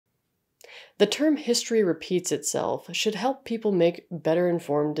The term history repeats itself should help people make better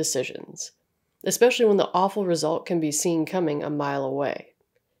informed decisions, especially when the awful result can be seen coming a mile away.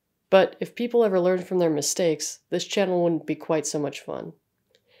 But if people ever learned from their mistakes, this channel wouldn't be quite so much fun.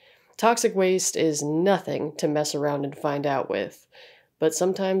 Toxic waste is nothing to mess around and find out with, but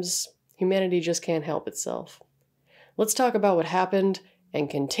sometimes humanity just can't help itself. Let's talk about what happened, and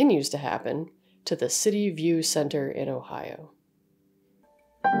continues to happen, to the City View Center in Ohio.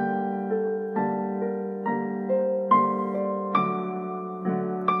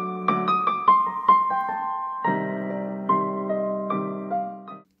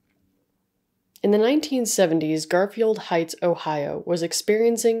 In the 1970s, Garfield Heights, Ohio was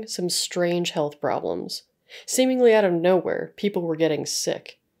experiencing some strange health problems. Seemingly out of nowhere, people were getting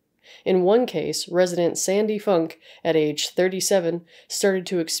sick. In one case, resident Sandy Funk, at age 37, started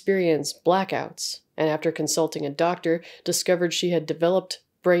to experience blackouts, and after consulting a doctor, discovered she had developed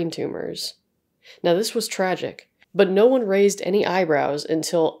brain tumors. Now this was tragic, but no one raised any eyebrows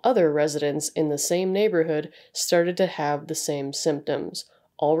until other residents in the same neighborhood started to have the same symptoms,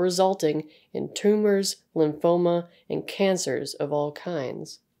 all resulting in tumors, lymphoma, and cancers of all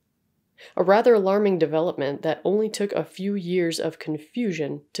kinds. A rather alarming development that only took a few years of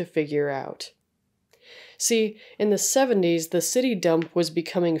confusion to figure out. See, in the 70s, the city dump was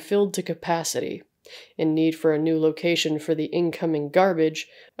becoming filled to capacity. In need for a new location for the incoming garbage,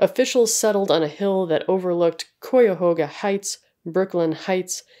 officials settled on a hill that overlooked Cuyahoga Heights, Brooklyn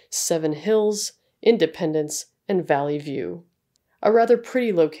Heights, Seven Hills, Independence, and Valley View. A rather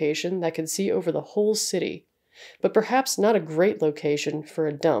pretty location that could see over the whole city, but perhaps not a great location for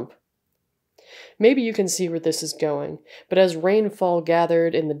a dump. Maybe you can see where this is going, but as rainfall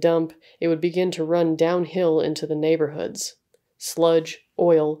gathered in the dump, it would begin to run downhill into the neighborhoods. Sludge,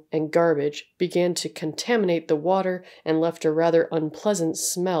 oil, and garbage began to contaminate the water and left a rather unpleasant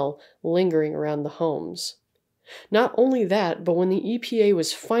smell lingering around the homes. Not only that, but when the EPA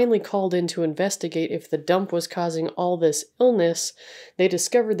was finally called in to investigate if the dump was causing all this illness, they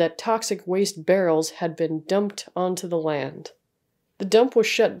discovered that toxic waste barrels had been dumped onto the land. The dump was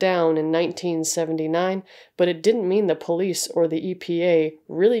shut down in 1979, but it didn't mean the police or the EPA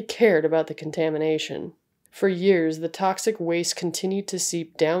really cared about the contamination. For years, the toxic waste continued to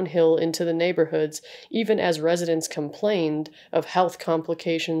seep downhill into the neighborhoods, even as residents complained of health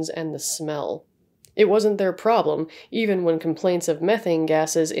complications and the smell. It wasn't their problem, even when complaints of methane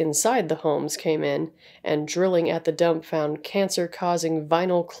gases inside the homes came in, and drilling at the dump found cancer-causing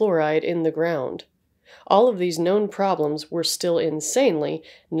vinyl chloride in the ground. All of these known problems were still insanely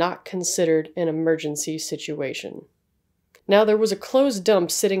not considered an emergency situation. Now there was a closed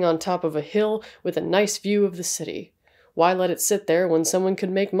dump sitting on top of a hill with a nice view of the city. Why let it sit there when someone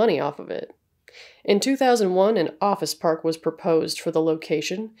could make money off of it? In 2001, an office park was proposed for the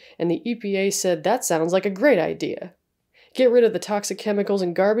location, and the EPA said that sounds like a great idea. Get rid of the toxic chemicals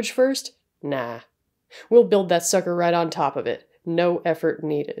and garbage first? Nah. We'll build that sucker right on top of it. No effort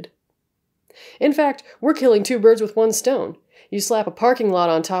needed. In fact, we're killing two birds with one stone. You slap a parking lot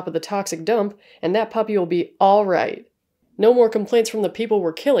on top of the toxic dump, and that puppy will be all right. No more complaints from the people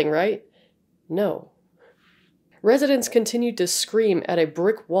we're killing, right? No. Residents continued to scream at a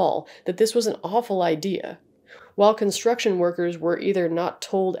brick wall that this was an awful idea, while construction workers were either not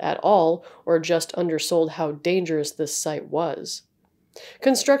told at all or just undersold how dangerous this site was.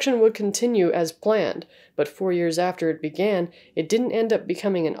 Construction would continue as planned, but 4 years after it began, it didn't end up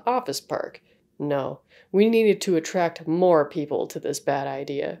becoming an office park. No, we needed to attract more people to this bad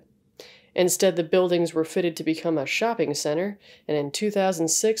idea. Instead, the buildings were fitted to become a shopping center, and in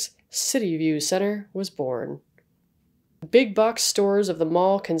 2006, City View Center was born. Big box stores of the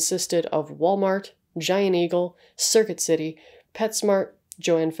mall consisted of Walmart, Giant Eagle, Circuit City, PetSmart,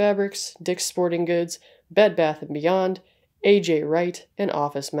 Joann Fabrics, Dick's Sporting Goods, Bed Bath & Beyond, AJ Wright, and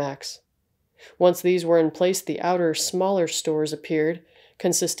Office Max. Once these were in place, the outer, smaller stores appeared,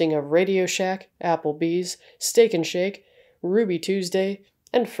 consisting of Radio Shack, Applebee's, Steak and Shake, Ruby Tuesday,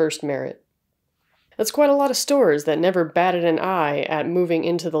 and First Merit. That's quite a lot of stores that never batted an eye at moving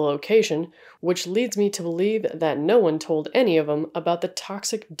into the location, which leads me to believe that no one told any of them about the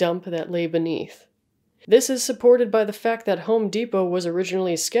toxic dump that lay beneath. This is supported by the fact that Home Depot was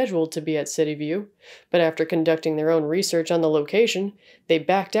originally scheduled to be at City View, but after conducting their own research on the location, they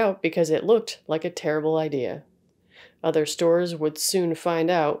backed out because it looked like a terrible idea. Other stores would soon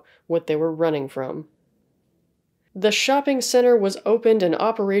find out what they were running from. The shopping center was opened and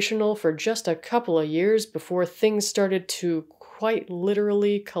operational for just a couple of years before things started to quite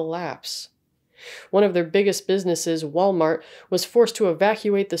literally collapse. One of their biggest businesses, Walmart, was forced to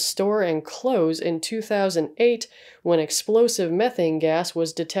evacuate the store and close in 2008 when explosive methane gas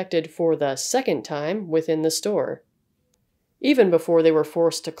was detected for the second time within the store. Even before they were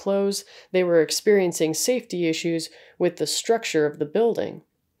forced to close, they were experiencing safety issues with the structure of the building.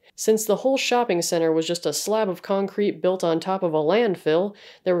 Since the whole shopping center was just a slab of concrete built on top of a landfill,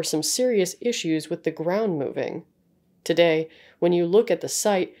 there were some serious issues with the ground moving. Today, when you look at the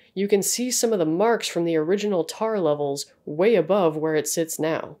site, you can see some of the marks from the original tar levels way above where it sits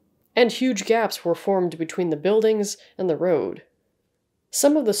now. And huge gaps were formed between the buildings and the road.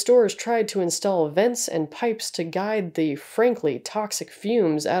 Some of the stores tried to install vents and pipes to guide the, frankly, toxic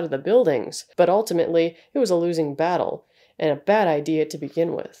fumes out of the buildings, but ultimately it was a losing battle, and a bad idea to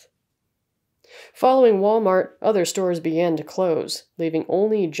begin with. Following Walmart, other stores began to close, leaving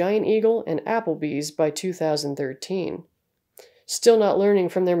only Giant Eagle and Applebee's by 2013. Still not learning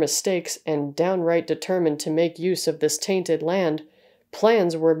from their mistakes and downright determined to make use of this tainted land,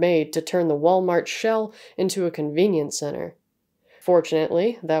 plans were made to turn the Walmart shell into a convenience center.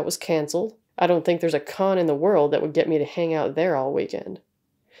 Fortunately, that was canceled. I don't think there's a con in the world that would get me to hang out there all weekend.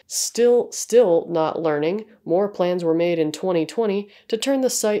 Still not learning, more plans were made in 2020 to turn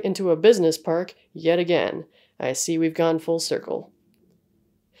the site into a business park yet again. I see we've gone full circle.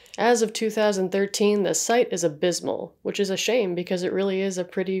 As of 2013, the site is abysmal, which is a shame because it really is a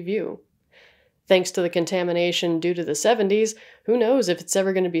pretty view. Thanks to the contamination due to the 70s, who knows if it's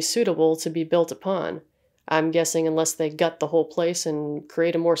ever going to be suitable to be built upon. I'm guessing unless they gut the whole place and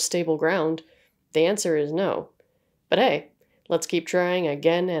create a more stable ground, the answer is no. But hey, let's keep trying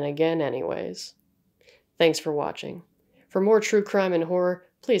again and again anyways. Thanks for watching. For more true crime and horror,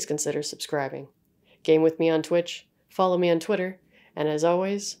 please consider subscribing. Game with me on Twitch, follow me on Twitter, and as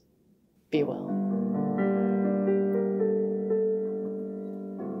always, be well.